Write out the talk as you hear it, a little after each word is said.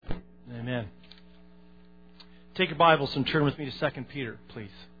Take your Bibles and turn with me to 2 Peter, please.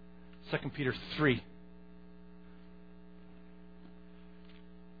 2 Peter 3.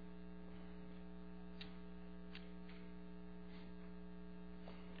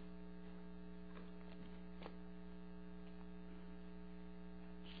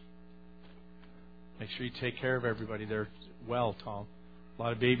 Make sure you take care of everybody there well, Tom. A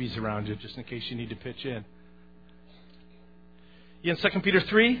lot of babies around you, just in case you need to pitch in. You in 2 Peter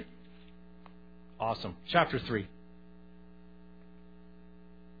 3? Awesome. Chapter 3.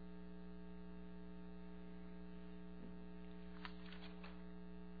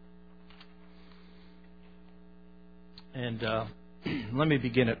 And let me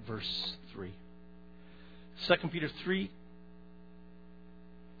begin at verse 3. 2 Peter 3,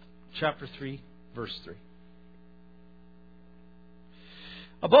 chapter 3, verse 3.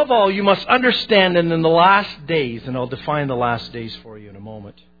 Above all, you must understand that in the last days, and I'll define the last days for you in a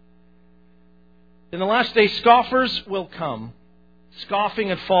moment. In the last days, scoffers will come,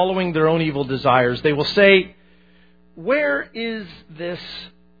 scoffing and following their own evil desires. They will say, "Where is this,"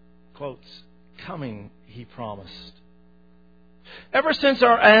 quotes, "coming he promised?" Ever since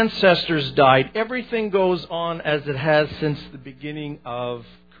our ancestors died, everything goes on as it has since the beginning of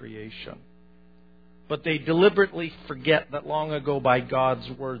creation. But they deliberately forget that long ago by God's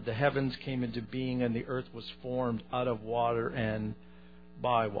word the heavens came into being and the earth was formed out of water and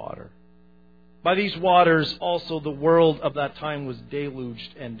by water. By these waters also the world of that time was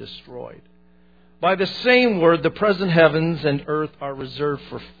deluged and destroyed. By the same word the present heavens and earth are reserved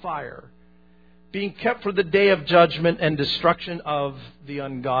for fire, being kept for the day of judgment and destruction of the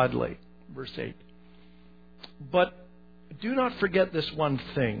ungodly. Verse 8. But do not forget this one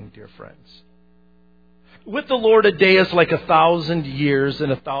thing, dear friends. With the Lord a day is like 1,000 years,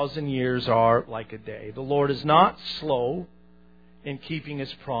 and 1,000 years are like a day. The Lord is not slow in keeping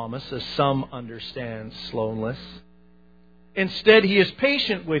His promise, as some understand slowness. Instead, He is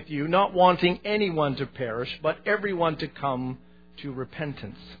patient with you, not wanting anyone to perish, but everyone to come to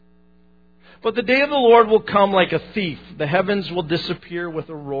repentance. But the day of the Lord will come like a thief. The heavens will disappear with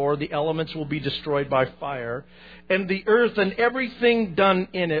a roar. The elements will be destroyed by fire. And the earth and everything done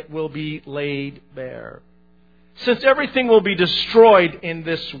in it will be laid bare. Since everything will be destroyed in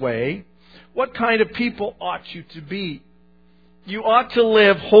this way, what kind of people ought you to be? You ought to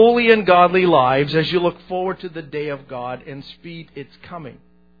live holy and godly lives as you look forward to the day of God and speed its coming.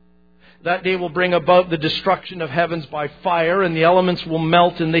 That day will bring about the destruction of heavens by fire, and the elements will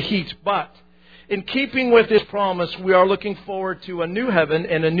melt in the heat. But in keeping with His promise, we are looking forward to a new heaven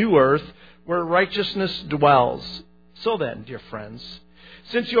and a new earth where righteousness dwells. So then, dear friends,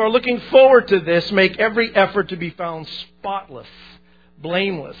 since you are looking forward to this, make every effort to be found spotless,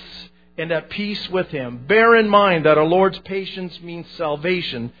 blameless, and at peace with Him. Bear in mind that our Lord's patience means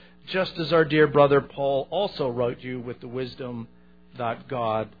salvation, just as our dear brother Paul also wrote you with the wisdom that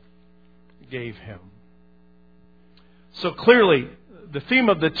God gave him. So clearly, the theme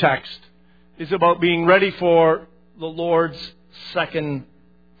of the text is about being ready for the Lord's second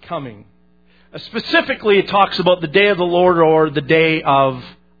coming. Specifically, it talks about the day of the Lord or the day of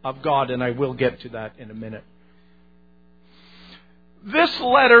God, and I will get to that in a minute. This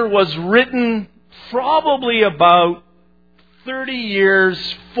letter was written probably about 30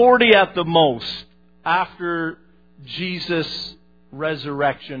 years, 40 at the most, after Jesus'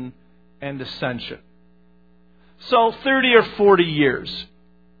 resurrection and ascension. So 30 or 40 years.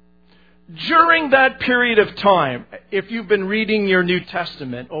 During that period of time, if you've been reading your New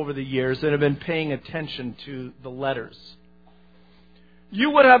Testament over the years and have been paying attention to the letters,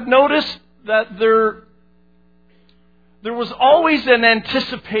 you would have noticed that there was always an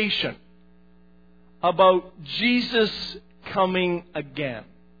anticipation about Jesus coming again.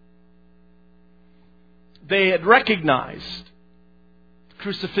 They had recognized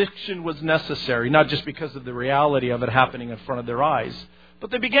crucifixion was necessary, not just because of the reality of it happening in front of their eyes, but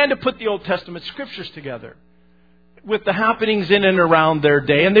they began to put the Old Testament scriptures together with the happenings in and around their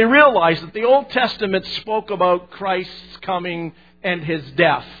day. And they realized that the Old Testament spoke about Christ's coming and His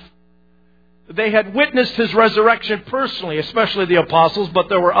death. They had witnessed His resurrection personally, especially the apostles, but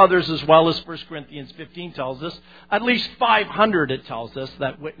there were others as well, as 1 Corinthians 15 tells us. At least 500, it tells us,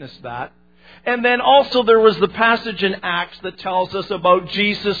 that witnessed that. And then also there was the passage in Acts that tells us about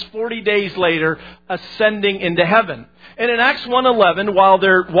Jesus 40 days later ascending into heaven. And in Acts 1:11, while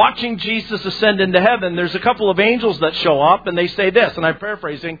they're watching Jesus ascend into heaven, there's a couple of angels that show up and they say this, and I'm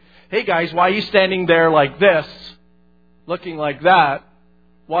paraphrasing, "Hey guys, why are you standing there like this, looking like that,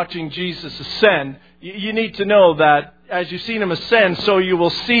 watching Jesus ascend? You need to know that as you've seen Him ascend, so you will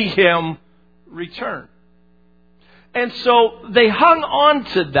see Him return." And so they hung on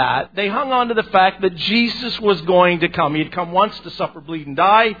to that. They hung on to the fact that Jesus was going to come. He'd come once to suffer, bleed, and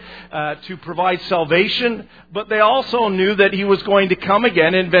die, to provide salvation. But they also knew that He was going to come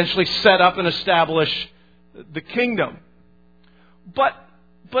again and eventually set up and establish the kingdom. But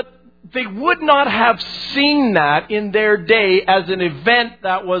they would not have seen that in their day as an event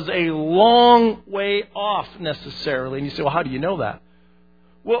that was a long way off necessarily. And you say, well, how do you know that?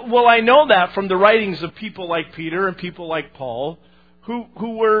 Well, I know that from the writings of people like Peter and people like Paul,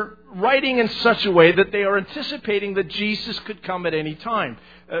 who were writing in such a way that they are anticipating that Jesus could come at any time.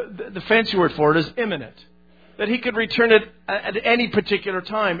 The fancy word for it is imminent. That He could return at any particular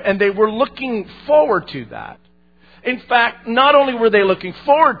time. And they were looking forward to that. In fact, not only were they looking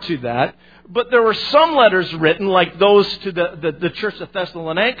forward to that, but there were some letters written, like those to the church of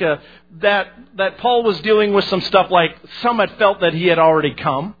Thessalonica, that Paul was dealing with some stuff like some had felt that He had already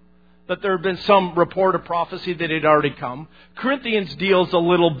come, that there had been some report of prophecy that He had already come. Corinthians deals a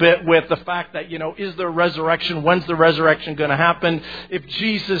little bit with the fact that, is there a resurrection? When's the resurrection going to happen? If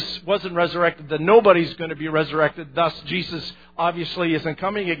Jesus wasn't resurrected, then nobody's going to be resurrected. Thus, Jesus obviously isn't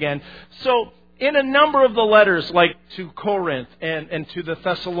coming again. So, in a number of the letters, like to Corinth and to the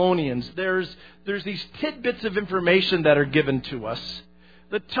Thessalonians, there's these tidbits of information that are given to us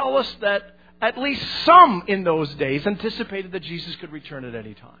that tell us that at least some in those days anticipated that Jesus could return at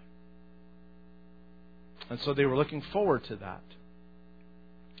any time. And so they were looking forward to that.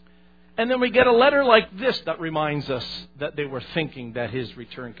 And then we get a letter like this that reminds us that they were thinking that His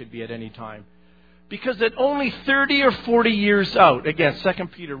return could be at any time. Because at only 30 or 40 years out, again, 2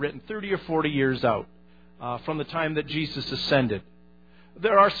 Peter written 30 or 40 years out from the time that Jesus ascended,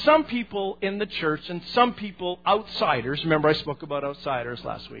 there are some people in the church and some people, outsiders. Remember, I spoke about outsiders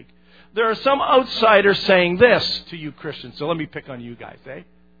last week. There are some outsiders saying this to you Christians. So let me pick on you guys, eh?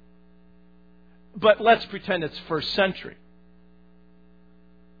 But let's pretend it's first century.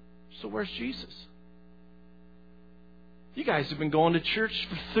 So where's Jesus? You guys have been going to church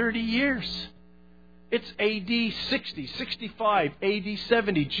for 30 years. It's AD 60, 65, AD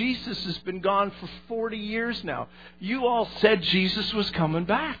 70. Jesus has been gone for 40 years now. You all said Jesus was coming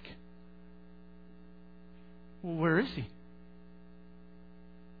back. Well, where is He?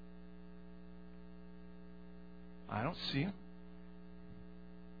 I don't see Him.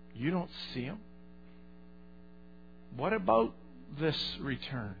 You don't see Him. What about this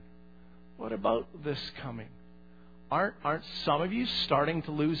return? What about this coming? Aren't some of you starting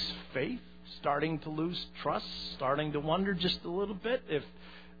to lose faith? Starting to lose trust, starting to wonder just a little bit if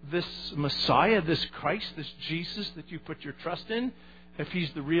this Messiah, this Christ, this Jesus that you put your trust in, if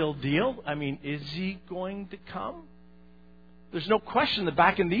He's the real deal? I mean, is He going to come? There's no question that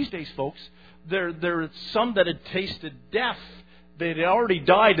back in these days, folks, there are some that had tasted death. They had already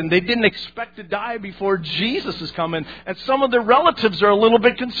died, and they didn't expect to die before Jesus is coming. And some of their relatives are a little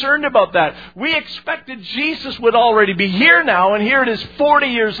bit concerned about that. We expected Jesus would already be here now, and here it is 40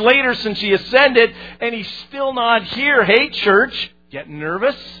 years later since He ascended, and He's still not here. Hey, church, getting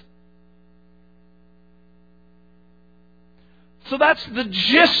nervous? So that's the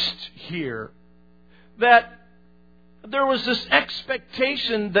gist here, that there was this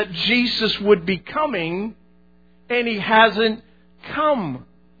expectation that Jesus would be coming, and He hasn't come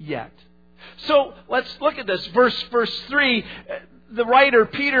yet. So let's look at this. Verse 3, the writer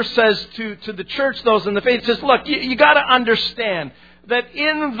Peter says to the church, those in the faith, says, look, you got to understand that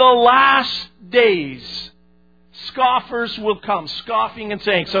in the last days, scoffers will come, scoffing and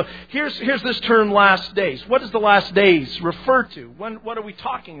saying. So here's this term, last days. What does the last days refer to? What are we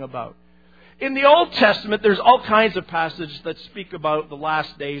talking about? In the Old Testament, there's all kinds of passages that speak about the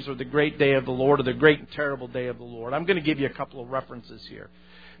last days or the great day of the Lord or the great and terrible day of the Lord. I'm going to give you a couple of references here.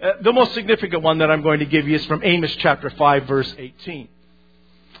 The most significant one that I'm going to give you is from Amos chapter 5, verse 18.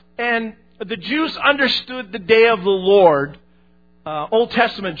 And the Jews understood the day of the Lord, Old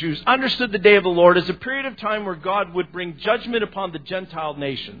Testament Jews understood the day of the Lord as a period of time where God would bring judgment upon the Gentile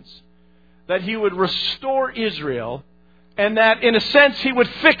nations, that He would restore Israel, and that, in a sense, He would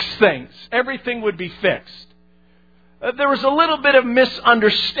fix things. Everything would be fixed. There was a little bit of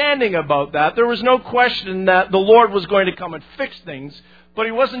misunderstanding about that. There was no question that the Lord was going to come and fix things, but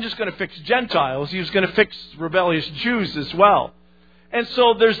He wasn't just going to fix Gentiles. He was going to fix rebellious Jews as well. And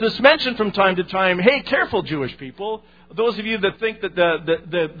so there's this mention from time to time, hey, careful, Jewish people. Those of you that think that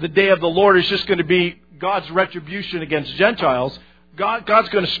the day of the Lord is just going to be God's retribution against Gentiles, God's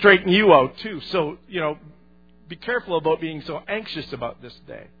going to straighten you out too. So, be careful about being so anxious about this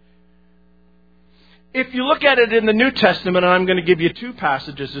day. If you look at it in the New Testament, and I'm going to give you two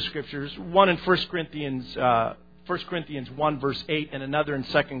passages of Scriptures, one in 1 Corinthians 1 verse 8 and another in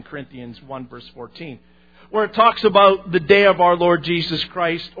 2 Corinthians 1 verse 14. where it talks about the day of our Lord Jesus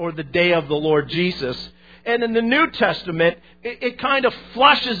Christ or the day of the Lord Jesus. And in the New Testament, it kind of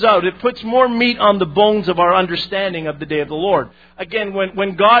flushes out. It puts more meat on the bones of our understanding of the day of the Lord. Again,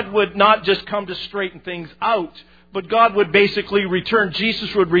 when God would not just come to straighten things out, but God would basically return.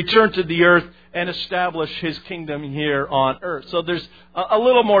 Jesus would return to the earth and establish His kingdom here on earth. So there's a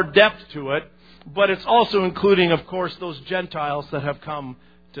little more depth to it, but it's also including, of course, those Gentiles that have come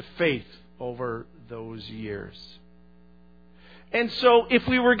to faith over those years. And so if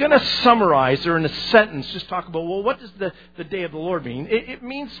we were going to summarize, or in a sentence, just talk about, well, what does the day of the Lord mean? It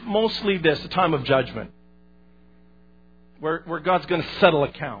means mostly this, a time of judgment, where God's going to settle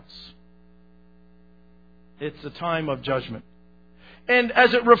accounts. It's a time of judgment. And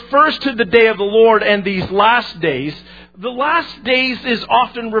as it refers to the day of the Lord and these last days, the last days is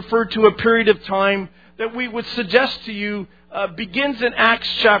often referred to a period of time that we would suggest to you begins in Acts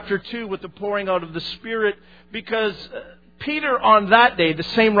chapter 2 with the pouring out of the Spirit, because Peter on that day, the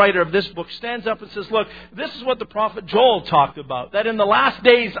same writer of this book, stands up and says, look, this is what the prophet Joel talked about, that in the last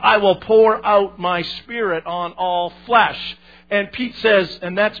days I will pour out my Spirit on all flesh. And Pete says,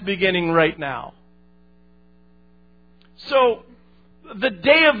 and that's beginning right now. So, the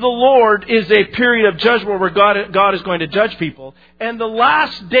day of the Lord is a period of judgment where God is going to judge people. And the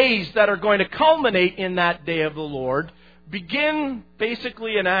last days that are going to culminate in that day of the Lord begin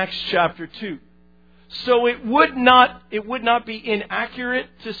basically in Acts chapter 2. So it would not be inaccurate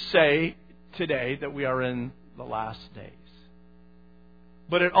to say today that we are in the last days.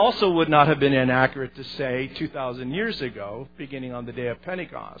 But it also would not have been inaccurate to say 2,000 years ago, beginning on the day of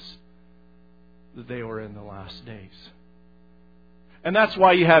Pentecost, that they were in the last days. And that's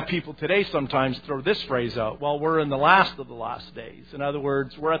why you have people today sometimes throw this phrase out, well, we're in the last of the last days. In other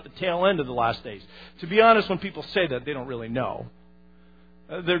words, we're at the tail end of the last days. To be honest, when people say that, they don't really know.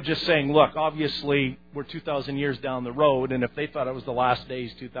 They're just saying, look, obviously we're 2,000 years down the road, and if they thought it was the last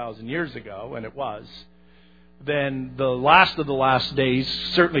days 2,000 years ago, and it was, then the last of the last days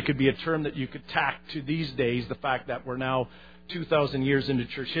certainly could be a term that you could tack to these days, the fact that we're now 2,000 years into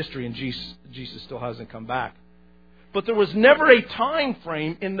church history and Jesus still hasn't come back. But there was never a time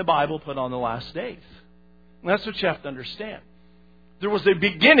frame in the Bible put on the last days. And that's what you have to understand. There was a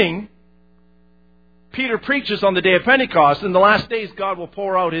beginning. Peter preaches on the day of Pentecost. In the last days, God will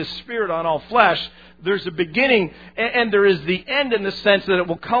pour out His Spirit on all flesh. There's a beginning, and there is the end in the sense that it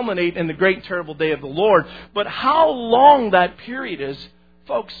will culminate in the great and terrible day of the Lord. But how long that period is,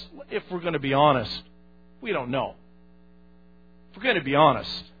 folks, if we're going to be honest, we don't know. If we're going to be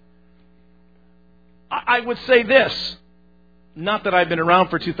honest, I would say this, not that I've been around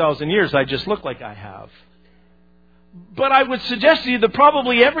for 2,000 years, I just look like I have. But I would suggest to you that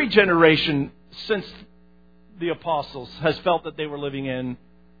probably every generation since the apostles has felt that they were living in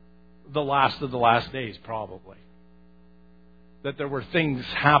the last of the last days, probably. That there were things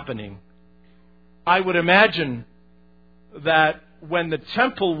happening. I would imagine that when the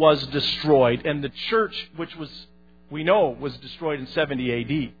temple was destroyed and the church, which we know was destroyed in 70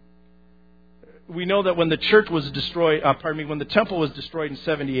 A.D., we know that when the church was destroyed, when the temple was destroyed in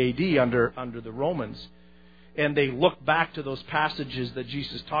 70 A.D. under the Romans, and they look back to those passages that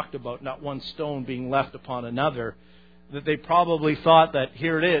Jesus talked about, not one stone being left upon another, that they probably thought that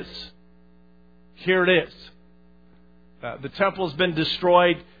here it is. Here it is. The temple's been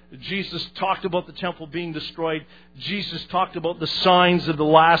destroyed. Jesus talked about the temple being destroyed. Jesus talked about the signs of the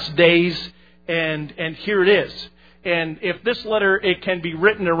last days, and here it is. And if this letter, it can be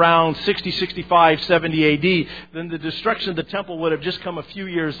written around 60, 65, 70 A.D., then the destruction of the temple would have just come a few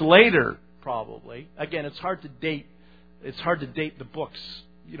years later, probably. Again, it's hard to date. It's hard to date the books,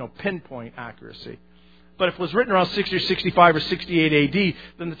 pinpoint accuracy. But if it was written around 60 or 65 or 68 A.D.,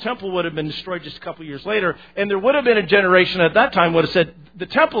 then the temple would have been destroyed just a couple of years later. And there would have been a generation at that time would have said, the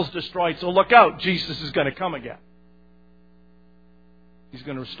temple's destroyed, so look out, Jesus is going to come again. He's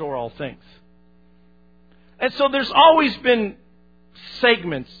going to restore all things. And so there's always been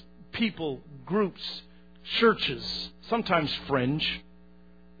segments, people, groups, churches, sometimes fringe,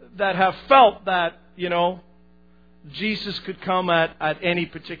 that have felt that, Jesus could come at any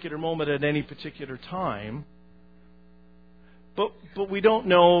particular moment, at any particular time. But we don't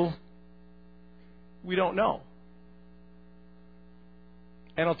know. We don't know.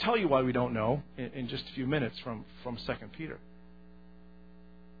 And I'll tell you why we don't know in just a few minutes from 2 Peter.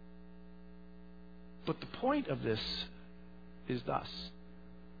 But the point of this is thus.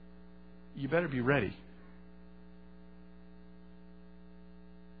 You better be ready.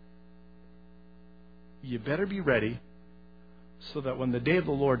 You better be ready so that when the day of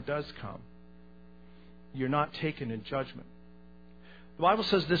the Lord does come, you're not taken in judgment. The Bible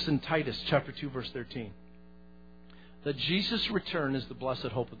says this in Titus chapter 2, verse 13. that Jesus' return is the blessed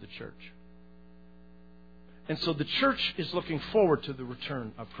hope of the church. And so the church is looking forward to the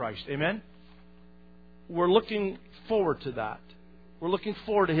return of Christ. Amen? We're looking forward to that. We're looking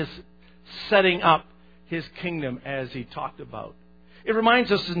forward to His setting up His kingdom as He talked about. It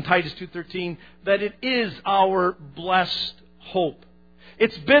reminds us in Titus 2:13 that it is our blessed hope.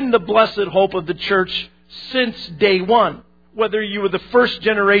 It's been the blessed hope of the church since day one. Whether you were the first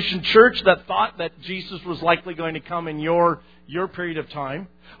generation church that thought that Jesus was likely going to come in your period of time,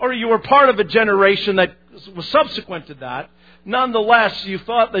 or you were part of a generation that was subsequent to that, nonetheless, you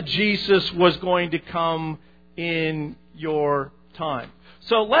thought that Jesus was going to come in your time.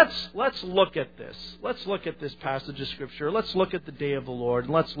 So let's look at this. Let's look at this passage of Scripture. Let's look at the day of the Lord,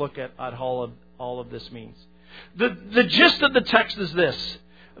 and let's look at all of this means. The gist of the text is this,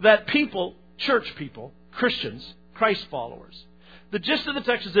 that people, church people, Christians, Christ followers, the gist of the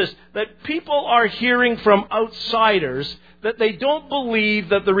text is this, that people are hearing from outsiders that they don't believe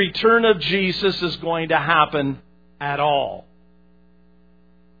that the return of Jesus is going to happen at all.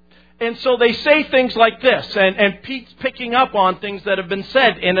 And so they say things like this, and Pete's picking up on things that have been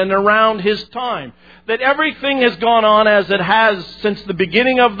said in and around his time. That everything has gone on as it has since the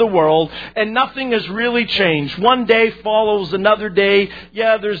beginning of the world, and nothing has really changed. One day follows another day.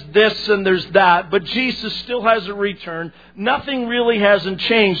 Yeah, there's this and there's that, but Jesus still hasn't returned. Nothing really hasn't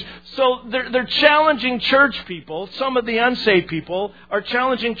changed. So they're challenging church people. Some of the unsaved people are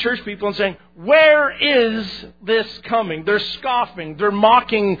challenging church people and saying, where is this coming? They're scoffing. They're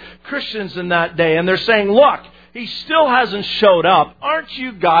mocking Christians in that day. And they're saying, look, He still hasn't showed up. Aren't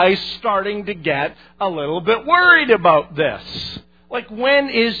you guys starting to get a little bit worried about this? Like, when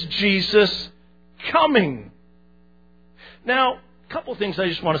is Jesus coming? Now, a couple things I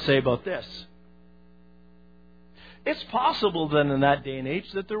just want to say about this. It's possible then in that day and age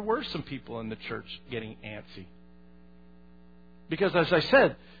that there were some people in the church getting antsy. Because as I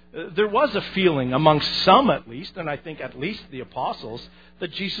said, there was a feeling among some at least, and I think at least the apostles,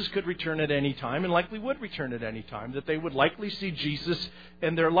 that Jesus could return at any time and likely would return at any time, that they would likely see Jesus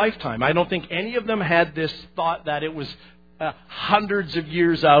in their lifetime. I don't think any of them had this thought that it was hundreds of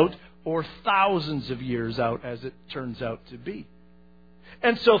years out or thousands of years out, as it turns out to be.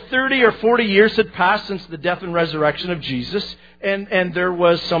 And so 30 or 40 years had passed since the death and resurrection of Jesus, and there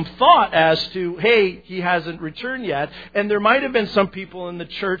was some thought as to, hey, He hasn't returned yet. And there might have been some people in the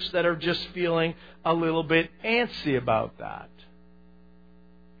church that are just feeling a little bit antsy about that.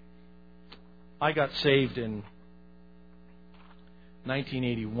 I got saved in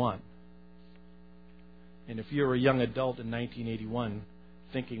 1981. And if you're a young adult in 1981,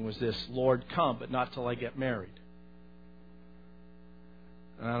 thinking was this, Lord, come, but not till I get married.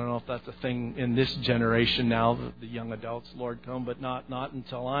 And I don't know if that's a thing in this generation now, the young adults, Lord, come, but not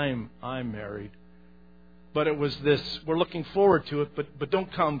until I'm married. But it was this, we're looking forward to it, but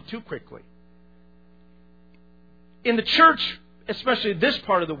don't come too quickly. In the church, especially this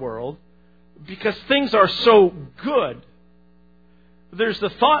part of the world, because things are so good, there's the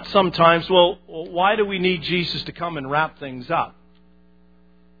thought sometimes, well, why do we need Jesus to come and wrap things up?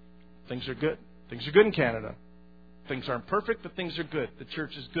 Things are good. Things are good in Canada. Things aren't perfect, but things are good. The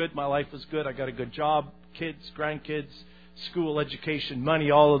church is good. My life is good. I got a good job, kids, grandkids, school, education,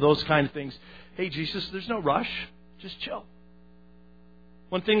 money, all of those kind of things. Hey, Jesus, there's no rush. Just chill.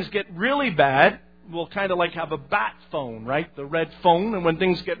 When things get really bad, we'll kind of like have a bat phone, right? The red phone. And when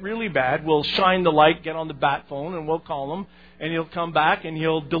things get really bad, we'll shine the light, get on the bat phone, and we'll call him. And He'll come back and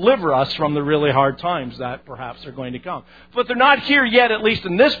He'll deliver us from the really hard times that perhaps are going to come. But they're not here yet, at least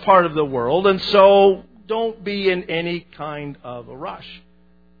in this part of the world. And so don't be in any kind of a rush.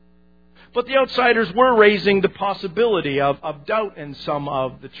 But the outsiders were raising the possibility of doubt in some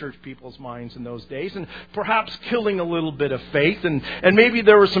of the church people's minds in those days, and perhaps killing a little bit of faith. And maybe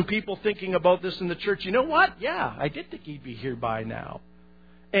there were some people thinking about this in the church. You know what? Yeah, I did think He'd be here by now.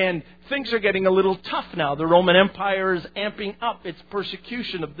 And things are getting a little tough now. The Roman Empire is amping up its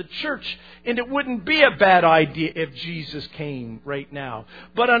persecution of the church. And it wouldn't be a bad idea if Jesus came right now.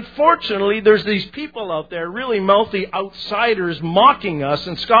 But unfortunately, there's these people out there, really mouthy outsiders, mocking us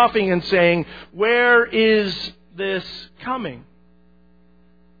and scoffing and saying, where is this coming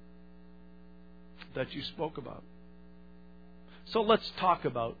that you spoke about? So let's talk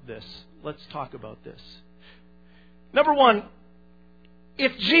about this. Let's talk about this. Number one,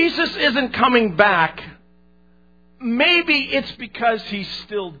 if Jesus isn't coming back, maybe it's because He's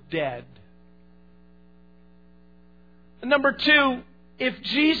still dead. Number two, if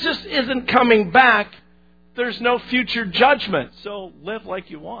Jesus isn't coming back, there's no future judgment. So live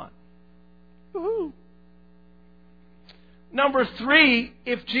like you want. Woo-hoo. Number three,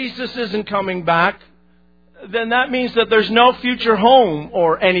 if Jesus isn't coming back, then that means that there's no future home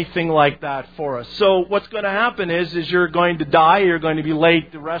or anything like that for us. So what's going to happen is you're going to die, you're going to be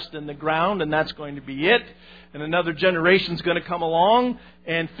laid to rest in the ground, and that's going to be it. And another generation's going to come along,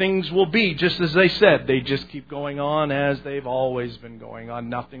 and things will be just as they said. They just keep going on as they've always been going on.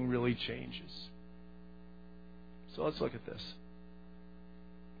 Nothing really changes. So let's look at this.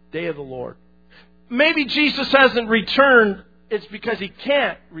 Day of the Lord. Maybe Jesus hasn't returned. It's because He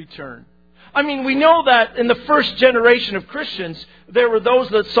can't return. I mean, we know that in the first generation of Christians, there were those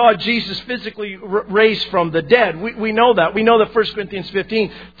that saw Jesus physically raised from the dead. We know that. We know that 1 Corinthians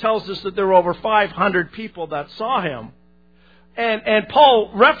 15 tells us that there were over 500 people that saw Him. And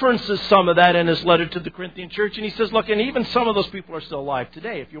Paul references some of that in his letter to the Corinthian church. And he says, look, and even some of those people are still alive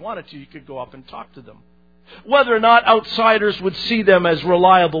today. If you wanted to, you could go up and talk to them. Whether or not outsiders would see them as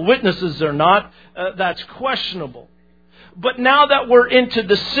reliable witnesses or not, that's questionable. But now that we're into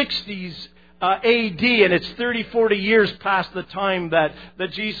the 60s AD, and it's 30, 40 years past the time that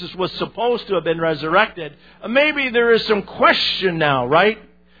Jesus was supposed to have been resurrected, maybe there is some question now, right?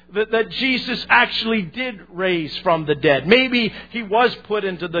 That Jesus actually did raise from the dead. Maybe He was put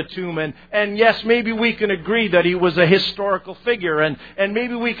into the tomb, and yes, maybe we can agree that He was a historical figure, and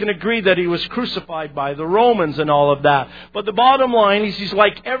maybe we can agree that He was crucified by the Romans and all of that. But the bottom line is He's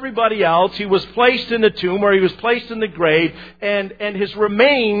like everybody else. He was placed in the tomb, or He was placed in the grave, and His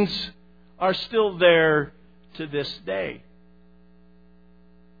remains are still there to this day.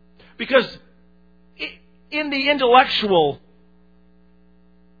 Because in the intellectual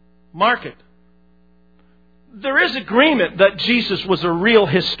market, there is agreement that Jesus was a real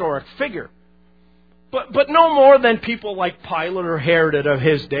historic figure. But no more than people like Pilate or Herod of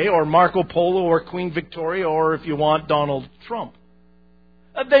his day, or Marco Polo or Queen Victoria, or if you want, Donald Trump.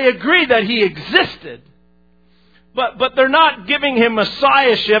 They agree that He existed, but they're not giving Him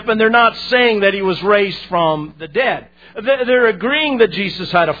messiahship, and they're not saying that He was raised from the dead. They're agreeing that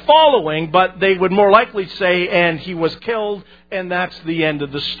Jesus had a following, but they would more likely say, and He was killed, and that's the end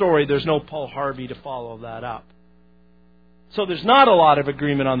of the story. There's no Paul Harvey to follow that up. So there's not a lot of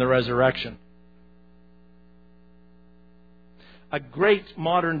agreement on the resurrection. A great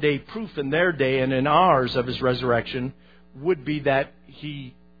modern day proof in their day and in ours of His resurrection would be that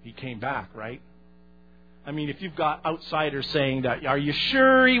He came back, right? I mean, if you've got outsiders saying that, are you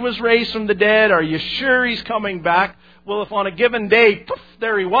sure He was raised from the dead? Are you sure He's coming back? Well, if on a given day, poof,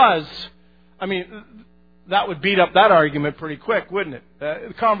 there He was, I mean, that would beat up that argument pretty quick, wouldn't it?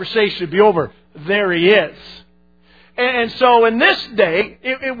 The conversation would be over. There He is. And so in this day,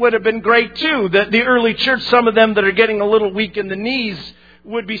 it would have been great too that the early church, some of them that are getting a little weak in the knees,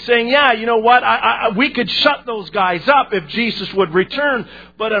 would be saying, yeah, you know what, we could shut those guys up if Jesus would return.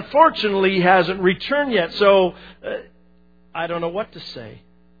 But unfortunately, He hasn't returned yet. So I don't know what to say.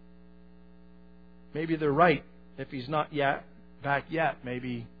 Maybe they're right. If He's not yet back yet,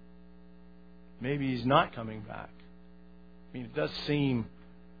 maybe He's not coming back. I mean, it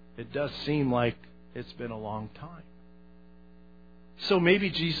does seem like it's been a long time. So maybe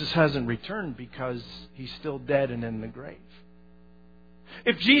Jesus hasn't returned because He's still dead and in the grave.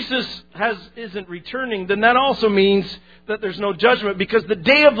 If Jesus isn't returning, then that also means that there's no judgment, because the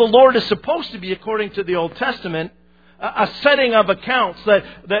day of the Lord is supposed to be, according to the Old Testament, a setting of accounts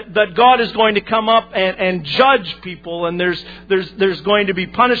that God is going to come up and judge people, and there's going to be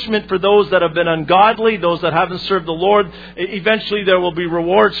punishment for those that have been ungodly, those that haven't served the Lord. Eventually there will be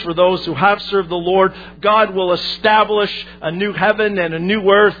rewards for those who have served the Lord. God will establish a new heaven and a new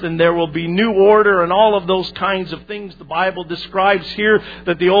earth, and there will be new order and all of those kinds of things. The Bible describes here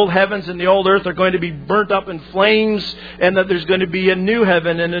that the old heavens and the old earth are going to be burnt up in flames, and that there's going to be a new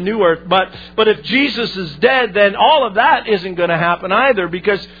heaven and a new earth. But if Jesus is dead, then all of that isn't going to happen either,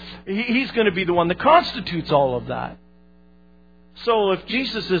 because He's going to be the one that constitutes all of that. So if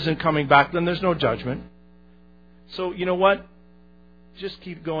Jesus isn't coming back, then there's no judgment. So you know what? Just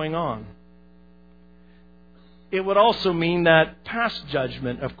keep going on. It would also mean that past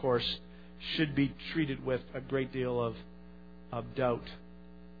judgment, of course, should be treated with a great deal of doubt.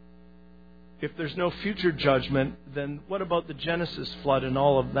 If there's no future judgment, then what about the Genesis flood and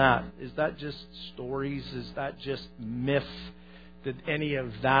all of that? Is that just stories? Is that just myth? Did any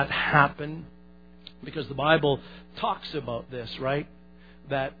of that happen? Because the Bible talks about this, right?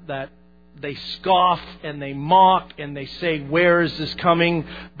 That they scoff and they mock and they say, where is this coming?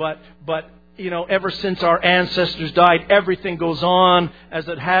 But you know, ever since our ancestors died, everything goes on as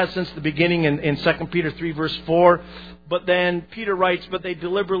it has since the beginning in 2 Peter 3 verse 4. But then Peter writes, but they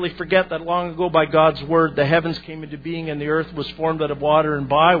deliberately forget that long ago by God's word the heavens came into being and the earth was formed out of water and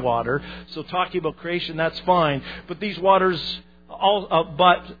by water. So talking about creation, that's fine. But these waters,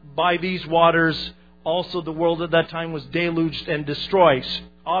 but by these waters Also, the world at that time was deluged and destroyed.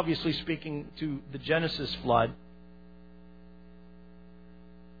 Obviously speaking to the Genesis flood.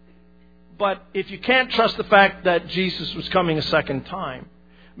 But if you can't trust the fact that Jesus was coming a second time,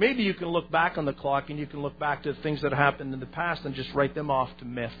 maybe you can look back on the clock and you can look back to the things that happened in the past and just write them off to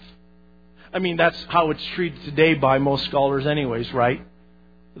myth. I mean, that's how it's treated today by most scholars anyways, right?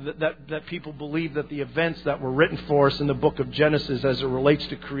 That people believe that the events that were written for us in the book of Genesis as it relates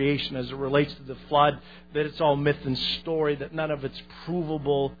to creation, as it relates to the flood, that it's all myth and story, that none of it's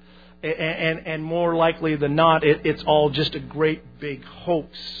provable, and more likely than not, it's all just a great big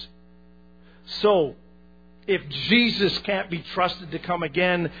hoax. So, if Jesus can't be trusted to come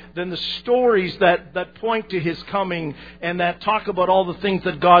again, then the stories that point to His coming and that talk about all the things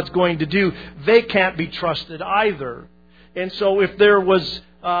that God's going to do, they can't be trusted either. And so if there was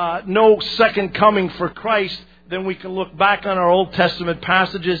no second coming for Christ, then we can look back on our Old Testament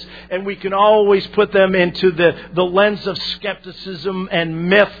passages and we can always put them into the lens of skepticism and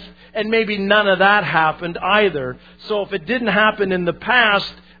myth. And maybe none of that happened either. So if it didn't happen in the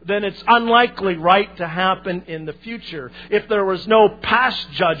past, then it's unlikely, right, to happen in the future. If there was no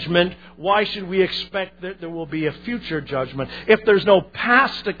past judgment, why should we expect that there will be a future judgment? If there's no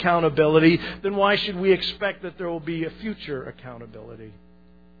past accountability, then why should we expect that there will be a future accountability?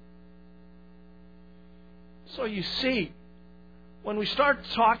 So you see, when we start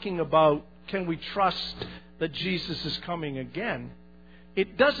talking about can we trust that Jesus is coming again,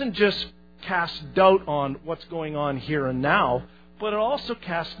 it doesn't just cast doubt on what's going on here and now, but it also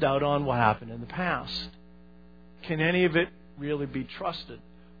casts doubt on what happened in the past. Can any of it really be trusted?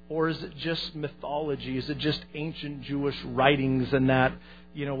 Or is it just mythology? Is it just ancient Jewish writings and that,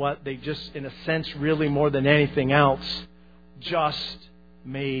 you know what, they just, in a sense, really more than anything else, just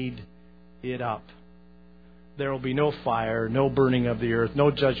made it up? There will be no fire, no burning of the earth,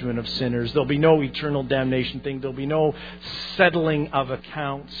 no judgment of sinners. There'll be no eternal damnation thing. There'll be no settling of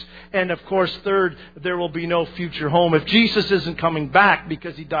accounts. And of course, third, there will be no future home. If Jesus isn't coming back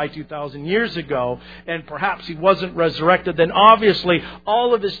because He died 2,000 years ago, and perhaps He wasn't resurrected, then obviously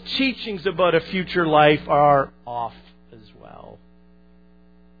all of His teachings about a future life are off as well.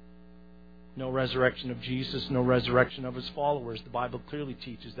 No resurrection of Jesus, no resurrection of His followers. The Bible clearly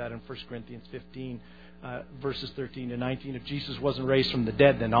teaches that in 1 Corinthians 15. Verses 13 to 19. If Jesus wasn't raised from the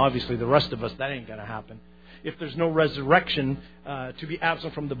dead, then obviously the rest of us, that ain't going to happen. If there's no resurrection to be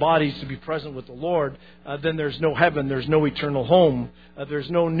absent from the bodies, to be present with the Lord, then there's no heaven, there's no eternal home. There's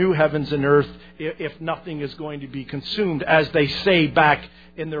no new heavens and earth if nothing is going to be consumed. As they say back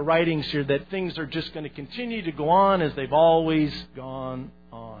in their writings here, that things are just going to continue to go on as they've always gone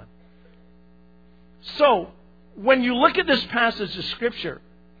on. So, when you look at this passage of Scripture,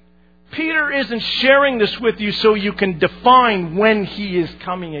 Peter isn't sharing this with you so you can define when He is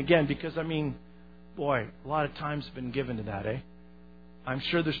coming again. Because, I mean, boy, a lot of time's been given to that, eh? I'm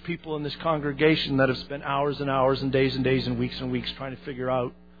sure there's people in this congregation that have spent hours and hours and days and weeks trying to figure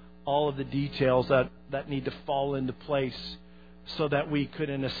out all of the details that need to fall into place so that we could,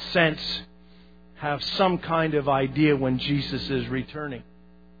 in a sense, have some kind of idea when Jesus is returning.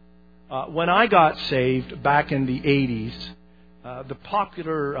 When I got saved back in the 80s, the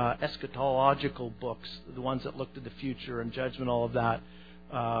popular eschatological books, the ones that looked at the future and judgment, all of that,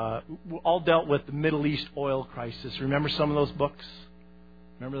 all dealt with the Middle East oil crisis. Remember some of those books?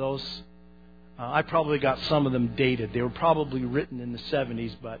 Remember those? I probably got some of them dated. They were probably written in the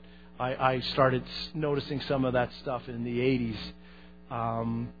 70s, but I started noticing some of that stuff in the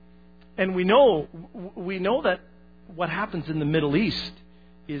 80s. And we know that what happens in the Middle East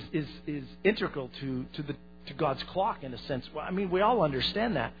is integral to God's clock, in a sense. Well, I mean, we all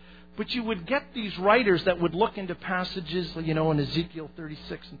understand that. But you would get these writers that would look into passages, you know, in Ezekiel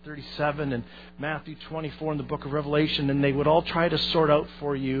 36 and 37 and Matthew 24 in the book of Revelation, and they would all try to sort out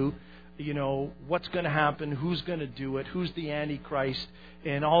for you, you know, what's going to happen, who's going to do it, who's the Antichrist,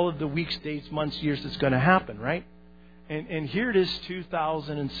 and all of the weeks, days, months, years that's going to happen, right? And here it is,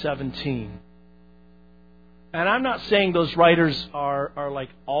 2017. And I'm not saying those writers are like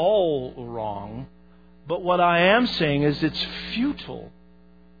all wrong. But what I am saying is it's futile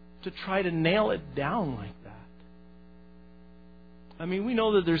to try to nail it down like that. I mean, we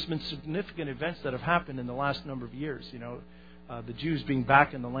know that there's been significant events that have happened in the last number of years. You know, the Jews being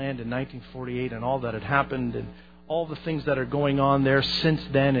back in the land in 1948 and all that had happened and all the things that are going on there since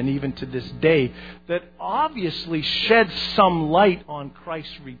then and even to this day that obviously shed some light on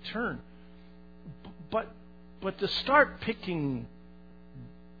Christ's return. But to start picking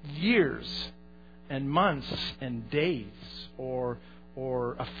years and months and days, or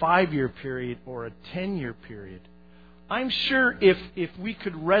a 5-year period, or a 10-year period, I'm sure if we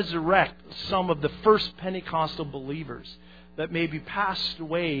could resurrect some of the first Pentecostal believers that maybe passed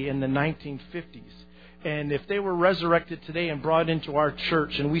away in the 1950s, and if they were resurrected today and brought into our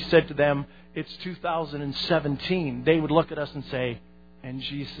church, and we said to them, it's 2017, they would look at us and say, and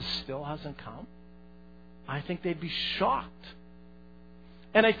Jesus still hasn't come? I think they'd be shocked.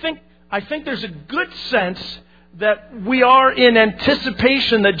 And I think there's a good sense that we are in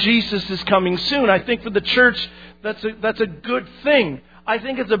anticipation that Jesus is coming soon. I think for the church, that's a good thing. I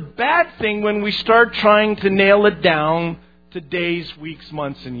think it's a bad thing when we start trying to nail it down to days, weeks,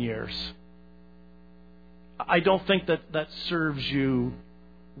 months, and years. I don't think that serves you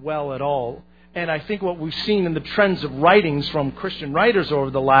well at all. And I think what we've seen in the trends of writings from Christian writers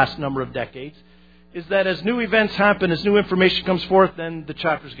over the last number of decades is that as new events happen, as new information comes forth, then the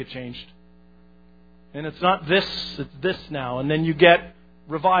chapters get changed. And it's not this, it's this now. And then you get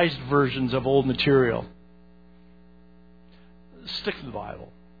revised versions of old material. Stick to the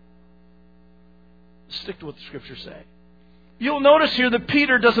Bible. Stick to what the Scriptures say. You'll notice here that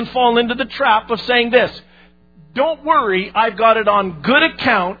Peter doesn't fall into the trap of saying this. Don't worry, I've got it on good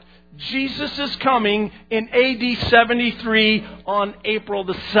account. Jesus is coming in AD 73 on April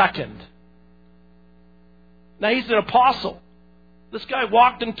the 2nd. Now, he's an apostle. This guy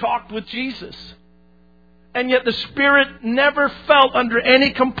walked and talked with Jesus. And yet the Spirit never felt under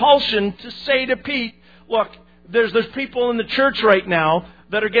any compulsion to say to Pete, look, there's people in the church right now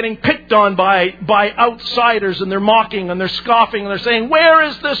that are getting picked on by outsiders, and they're mocking and they're scoffing and they're saying, where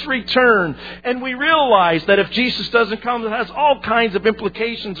is this return? And we realize that if Jesus doesn't come, it has all kinds of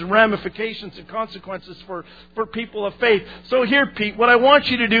implications and ramifications and consequences for people of faith. So here, Pete, what I want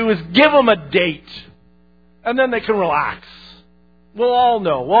you to do is give them a date, and then they can relax. We'll all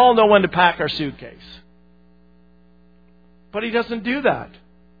know when to pack our suitcase. But he doesn't do that.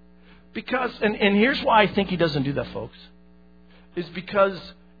 Because, and here's why I think he doesn't do that, folks, is because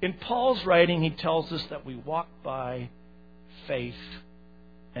in Paul's writing, he tells us that we walk by faith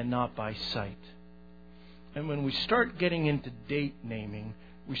and not by sight. And when we start getting into date naming,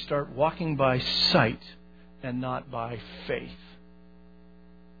 we start walking by sight and not by faith.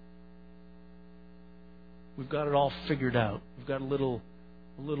 We've got it all figured out. We've got a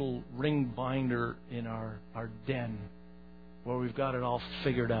little ring binder in our den where we've got it all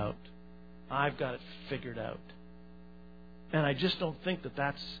figured out. I've got it figured out. And I just don't think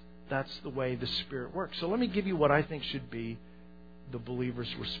that's the way the Spirit works. So let me give you what I think should be the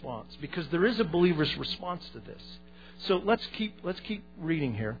believer's response. Because there is a believer's response to this. So let's keep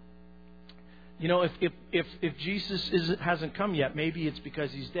reading here. You know, if Jesus hasn't come yet, maybe it's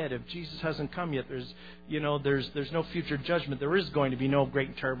because he's dead. If Jesus hasn't come yet, there's no future judgment. There is going to be no great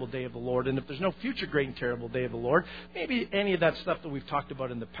and terrible day of the Lord. And if there's no future great and terrible day of the Lord, maybe any of that stuff that we've talked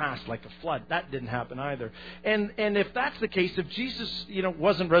about in the past, like a flood, that didn't happen either. And if that's the case, if Jesus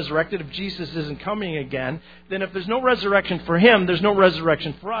wasn't resurrected, if Jesus isn't coming again, then if there's no resurrection for him, there's no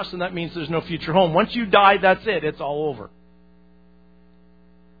resurrection for us, and that means there's no future home. Once you die, that's it. It's all over.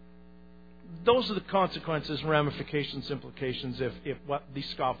 Those are the consequences, ramifications, implications if what these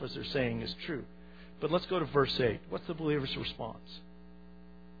scoffers are saying is true. But let's go to verse 8. What's the believer's response?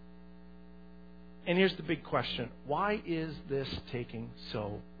 And here's the big question. Why is this taking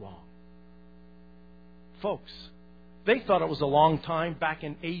so long? Folks, they thought it was a long time back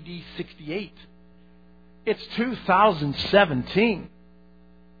in AD 68. It's 2017.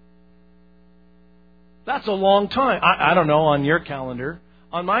 That's a long time. I don't know on your calendar.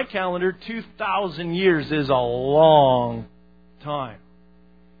 On my calendar, 2,000 years is a long time.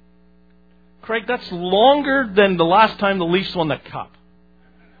 Craig, that's longer than the last time the Leafs won the Cup.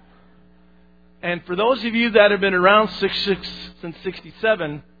 And for those of you that have been around since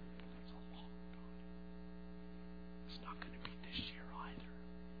 67, it's not going to be this year either.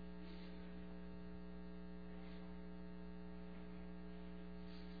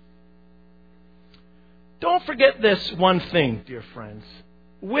 Don't forget this one thing, dear friends.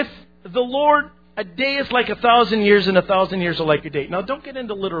 With the Lord, a day is like 1,000 years, and 1,000 years are like a day. Now, don't get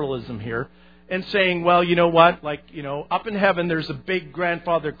into literalism here and saying, well, you know what? Like, up in heaven, there's a big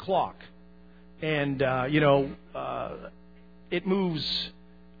grandfather clock. And, it moves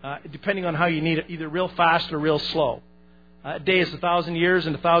depending on how you need it, either real fast or real slow. A day is 1,000 years,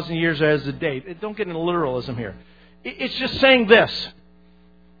 and 1,000 years is a day. Don't get into literalism here. It's just saying this.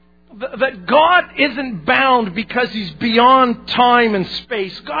 That God isn't bound because He's beyond time and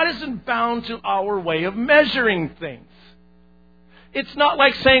space. God isn't bound to our way of measuring things. It's not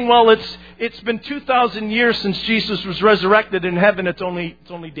like saying, well, it's been 2,000 years since Jesus was resurrected in heaven. It's only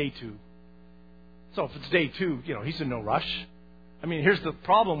day 2. So if it's day 2, He's in no rush. I mean, here's the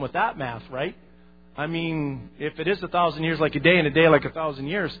problem with that math, right? I mean, if it is 1,000 years like a day and a day like 1,000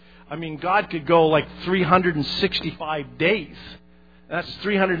 years, I mean, God could go like 365 days. That's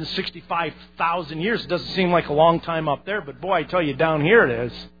 365,000 years. It doesn't seem like a long time up there, but boy, I tell you, down here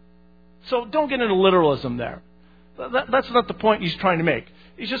it is. So don't get into literalism there. That's not the point he's trying to make.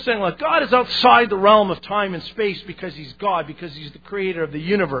 He's just saying, look, God is outside the realm of time and space because He's God, because He's the creator of the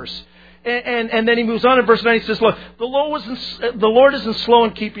universe. And then he moves on in verse 9. He says, look, the Lord isn't slow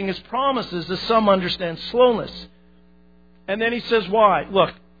in keeping His promises, as some understand slowness. And then he says, why?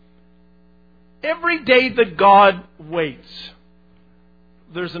 Look, every day that God waits,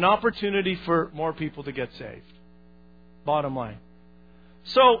 there's an opportunity for more people to get saved. Bottom line.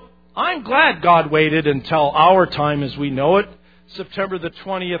 So, I'm glad God waited until our time as we know it, September the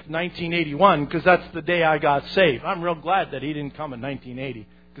 20th, 1981, because that's the day I got saved. I'm real glad that He didn't come in 1980,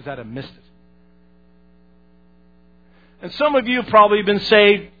 because I'd have missed it. And some of you have probably been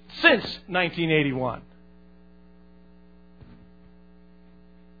saved since 1981.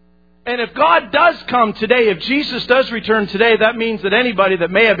 And if God does come today, if Jesus does return today, that means that anybody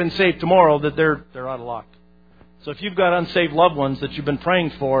that may have been saved tomorrow, that they're out of luck. So if you've got unsaved loved ones that you've been praying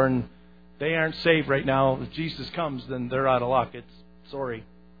for and they aren't saved right now, if Jesus comes, then they're out of luck. Sorry.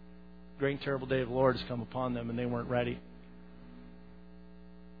 Great and terrible day of the Lord has come upon them and they weren't ready.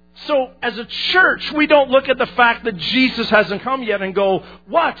 So as a church, we don't look at the fact that Jesus hasn't come yet and go,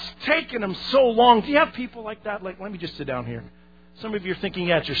 what's taken Him so long? Do you have people like that? Like, let me just sit down here. Some of you are thinking,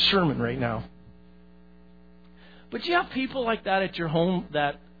 yeah, it's your sermon right now. But do you have people like that at your home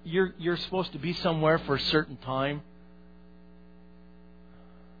that you're supposed to be somewhere for a certain time?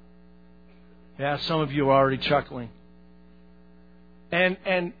 Yeah, some of you are already chuckling.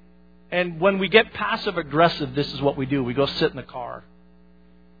 And when we get passive aggressive, this is what we do. We go sit in the car.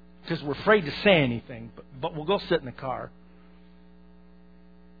 Because we're afraid to say anything, but we'll go sit in the car.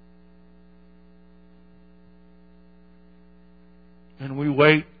 And we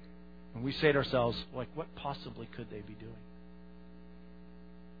wait, and we say to ourselves, like, what possibly could they be doing?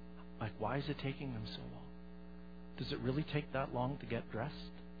 Like, why is it taking them so long? Does it really take that long to get dressed?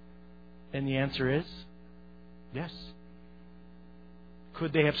 And the answer is, yes.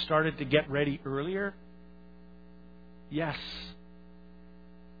 Could they have started to get ready earlier? Yes.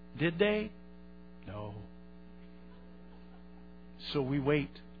 Did they? No. So we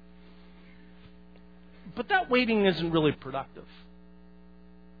wait. But that waiting isn't really productive.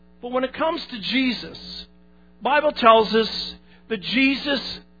 But when it comes to Jesus, the Bible tells us that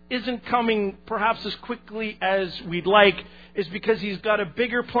Jesus isn't coming perhaps as quickly as we'd like, is because He's got a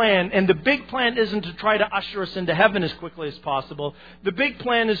bigger plan. And the big plan isn't to try to usher us into heaven as quickly as possible. The big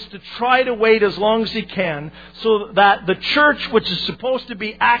plan is to try to wait as long as He can so that the church, which is supposed to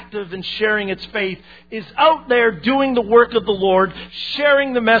be active in sharing its faith, is out there doing the work of the Lord,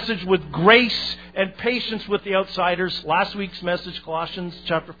 sharing the message with grace and patience with the outsiders. Last week's message, Colossians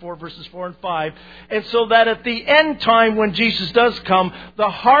chapter 4, verses 4 and 5. And so that at the end time, when Jesus does come, the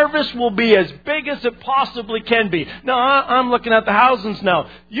harvest will be as big as it possibly can be. Now, I'm looking at the Housens now.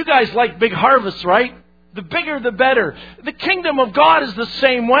 You guys like big harvests, right? The bigger, the better. The kingdom of God is the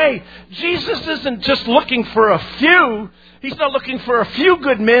same way. Jesus isn't just looking for a few. He's not looking for a few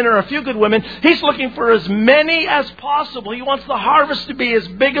good men or a few good women. He's looking for as many as possible. He wants the harvest to be as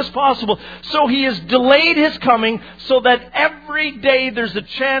big as possible. So He has delayed His coming so that every day there's a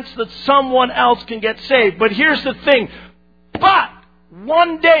chance that someone else can get saved. But here's the thing. But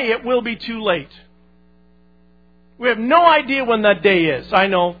one day it will be too late. We have no idea when that day is. I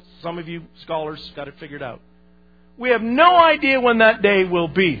know some of you scholars got it figured out. We have no idea when that day will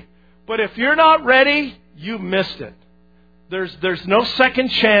be. But if you're not ready, you missed it. There's no second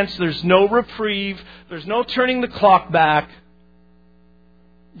chance. There's no reprieve. There's no turning the clock back.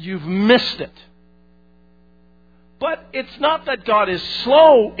 You've missed it. But it's not that God is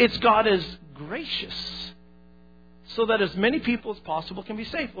slow. It's God is gracious. So that as many people as possible can be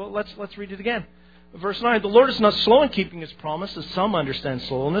saved. Well, let's read it again. Verse 9, the Lord is not slow in keeping His promise, as some understand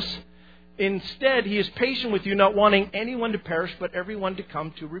slowness. Instead, He is patient with you, not wanting anyone to perish, but everyone to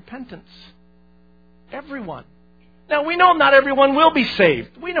come to repentance. Everyone. Now, we know not everyone will be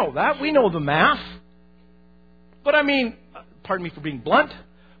saved. We know that. We know the math. But I mean, pardon me for being blunt,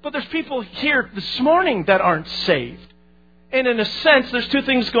 but there's people here this morning that aren't saved. And in a sense, there's two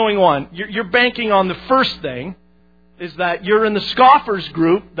things going on. You're banking on the first thing, is that you're in the scoffers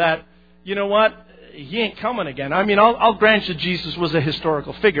group that, you know what, He ain't coming again. I mean, I'll grant you Jesus was a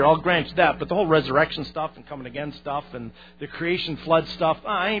historical figure. I'll grant you that. But the whole resurrection stuff and coming again stuff and the creation flood stuff,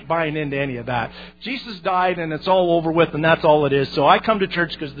 I ain't buying into any of that. Jesus died and it's all over with and that's all it is. So I come to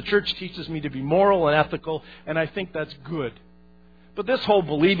church because the church teaches me to be moral and ethical, and I think that's good. But this whole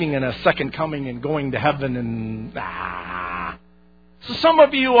believing in a second coming and going to heaven and So some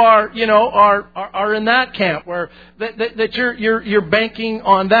of you are in that camp where that you're banking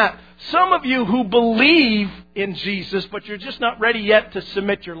on that. Some of you who believe in Jesus, but you're just not ready yet to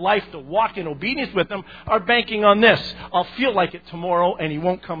submit your life to walk in obedience with Him, are banking on this. I'll feel like it tomorrow, and He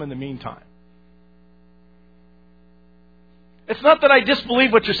won't come in the meantime. It's not that I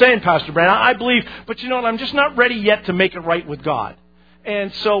disbelieve what you're saying, Pastor Brandon. I believe, but you know what? I'm just not ready yet to make it right with God.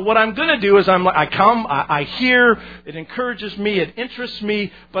 And so what I'm going to do is I hear, it encourages me, it interests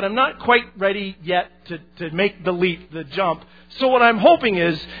me, but I'm not quite ready yet to make the leap, the jump. So what I'm hoping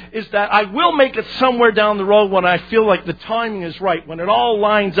is that I will make it somewhere down the road when I feel like the timing is right, when it all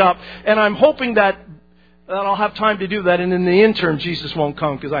lines up. And I'm hoping that I'll have time to do that. And in the interim, Jesus won't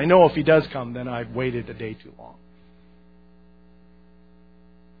come, because I know if He does come, then I've waited a day too long.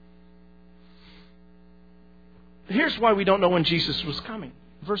 Here's why we don't know when Jesus was coming.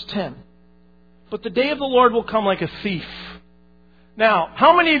 Verse 10. But the day of the Lord will come like a thief. Now,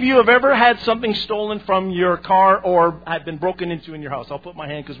 how many of you have ever had something stolen from your car or had been broken into in your house? I'll put my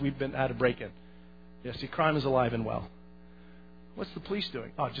hand because we've had a break-in. Yeah, see, crime is alive and well. What's the police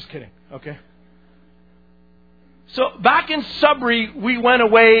doing? Oh, just kidding. Okay. So back in Sudbury, we went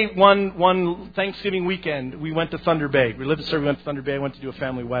away one Thanksgiving weekend. We went to Thunder Bay. We lived in Sudbury, we went to Thunder Bay. I went to do a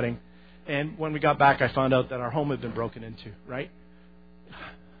family wedding. And when we got back, I found out that our home had been broken into, right?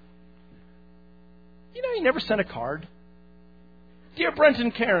 You know, you never sent a card. Dear Brent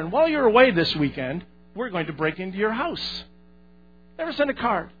and Karen, while you're away this weekend, we're going to break into your house. Never sent a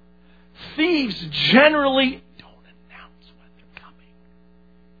card. Thieves generally don't announce when they're coming.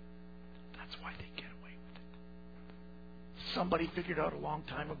 That's why they get away with it. Somebody figured out a long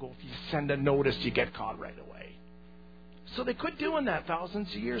time ago, if you send a notice, you get caught right away. So they quit doing that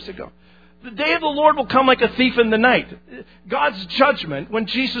thousands of years ago. The day of the Lord will come like a thief in the night. God's judgment, when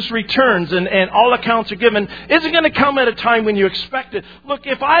Jesus returns and all accounts are given, isn't going to come at a time when you expect it. Look,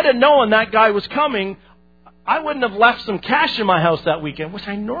 if I'd have known that guy was coming, I wouldn't have left some cash in my house that weekend, which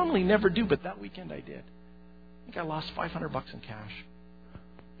I normally never do, but that weekend I did. I think I lost $500 in cash.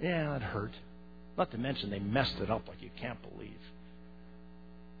 Yeah, that hurt. Not to mention they messed it up like you can't believe.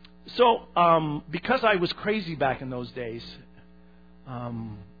 So, because I was crazy back in those days,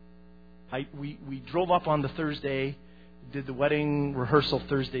 we drove up on the Thursday, did the wedding rehearsal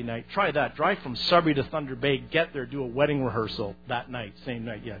Thursday night. Try that. Drive from Sudbury to Thunder Bay, get there, do a wedding rehearsal that night, same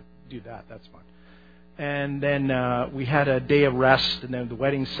night. Yeah, do that. That's fun. And then we had a day of rest, and then the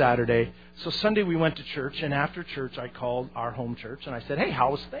wedding Saturday. So Sunday we went to church, and after church I called our home church, and I said, hey,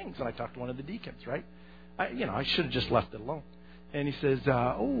 how's things? And I talked to one of the deacons, right? I should have just left it alone. And he says,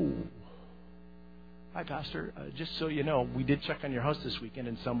 hi, Pastor. Just so you know, we did check on your house this weekend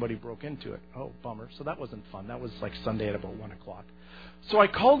and somebody broke into it. Oh, bummer. So that wasn't fun. That was like Sunday at about 1 o'clock. So I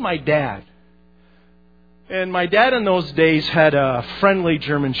called my dad. And my dad in those days had a friendly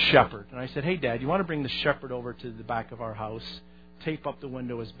German shepherd. And I said, hey, Dad, you want to bring the shepherd over to the back of our house, tape up the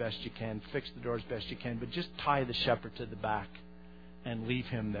window as best you can, fix the door as best you can, but just tie the shepherd to the back and leave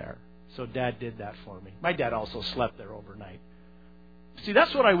him there. So Dad did that for me. My dad also slept there overnight. See,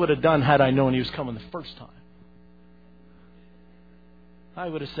 that's what I would have done had I known he was coming the first time. I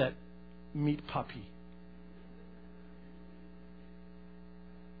would have said, meet puppy.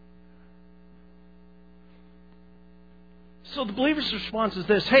 So the believer's response is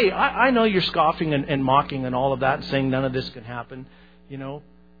this: hey, I know you're scoffing and mocking and all of that and saying none of this can happen,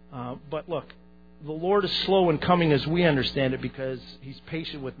 but look, the Lord is slow in coming as we understand it, because He's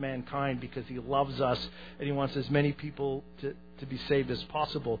patient with mankind, because He loves us and He wants as many people to be saved as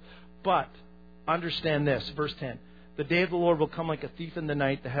possible. But understand this, verse 10. The day of the Lord will come like a thief in the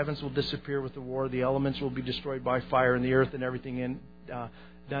night. The heavens will disappear with the roar. The elements will be destroyed by fire, and the earth and everything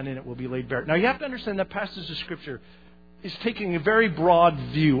done in it will be laid bare. Now you have to understand that passage of Scripture is taking a very broad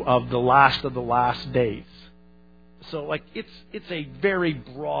view of the last days. So, it's a very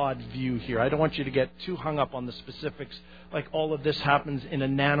broad view here. I don't want you to get too hung up on the specifics, like all of this happens in a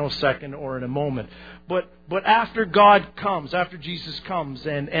nanosecond or in a moment. But after God comes, after Jesus comes,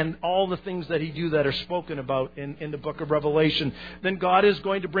 and all the things that He do that are spoken about in the book of Revelation, then God is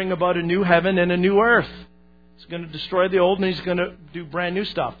going to bring about a new heaven and a new earth. He's going to destroy the old, and He's going to do brand new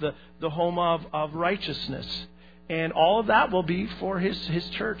stuff, the home of righteousness. And all of that will be for His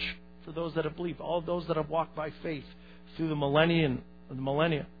church, for those that have believed, all of those that have walked by faith through the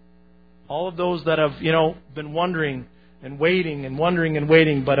millennia. All of those that have, been wondering and waiting and wondering and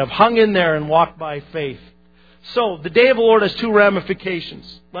waiting, but have hung in there and walked by faith. So, the day of the Lord has two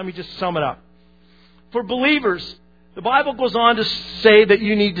ramifications. Let me just sum it up. For believers, The Bible goes on to say that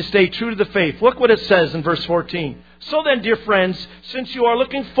you need to stay true to the faith. Look what it says in verse 14. So then, dear friends, since you are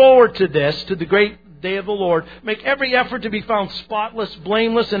looking forward to this, to the great day of the Lord, make every effort to be found spotless,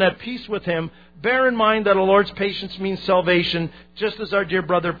 blameless, and at peace with Him. Bear in mind that our Lord's patience means salvation, just as our dear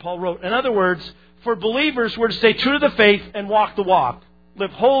brother Paul wrote. In other words, for believers, we're to stay true to the faith and walk the walk.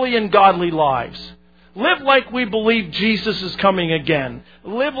 Live holy and godly lives. Live like we believe Jesus is coming again.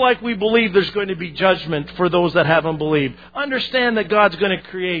 Live like we believe there's going to be judgment for those that haven't believed. Understand that God's going to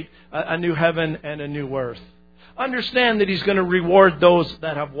create a new heaven and a new earth. Understand that He's going to reward those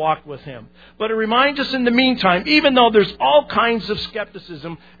that have walked with Him. But it reminds us in the meantime, even though there's all kinds of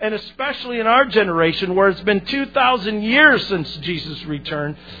skepticism, and especially in our generation where it's been 2,000 years since Jesus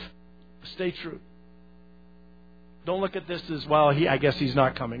returned, stay true. Don't look at this as, well, I guess He's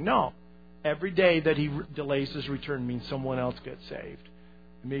not coming. No. Every day that He delays His return means someone else gets saved.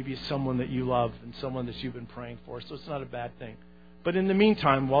 Maybe it's someone that you love and someone that you've been praying for. So it's not a bad thing. But in the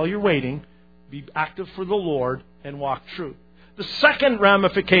meantime, while you're waiting, be active for the Lord and walk true. The second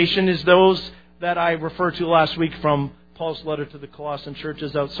ramification is those that I referred to last week from Paul's letter to the Colossian church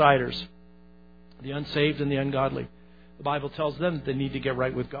as outsiders. The unsaved and the ungodly. The Bible tells them that they need to get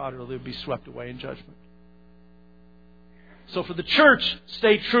right with God or they'll be swept away in judgment. So for the church,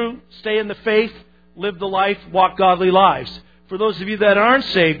 stay true, stay in the faith, live the life, walk godly lives. For those of you that aren't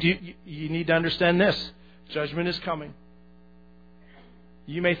saved, you need to understand this. Judgment is coming.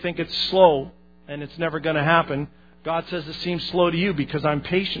 You may think it's slow and it's never going to happen. God says it seems slow to you because I'm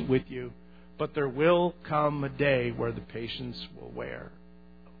patient with you. But there will come a day where the patience will wear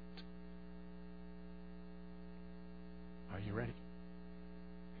out. Are you ready?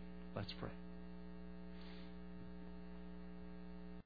 Let's pray.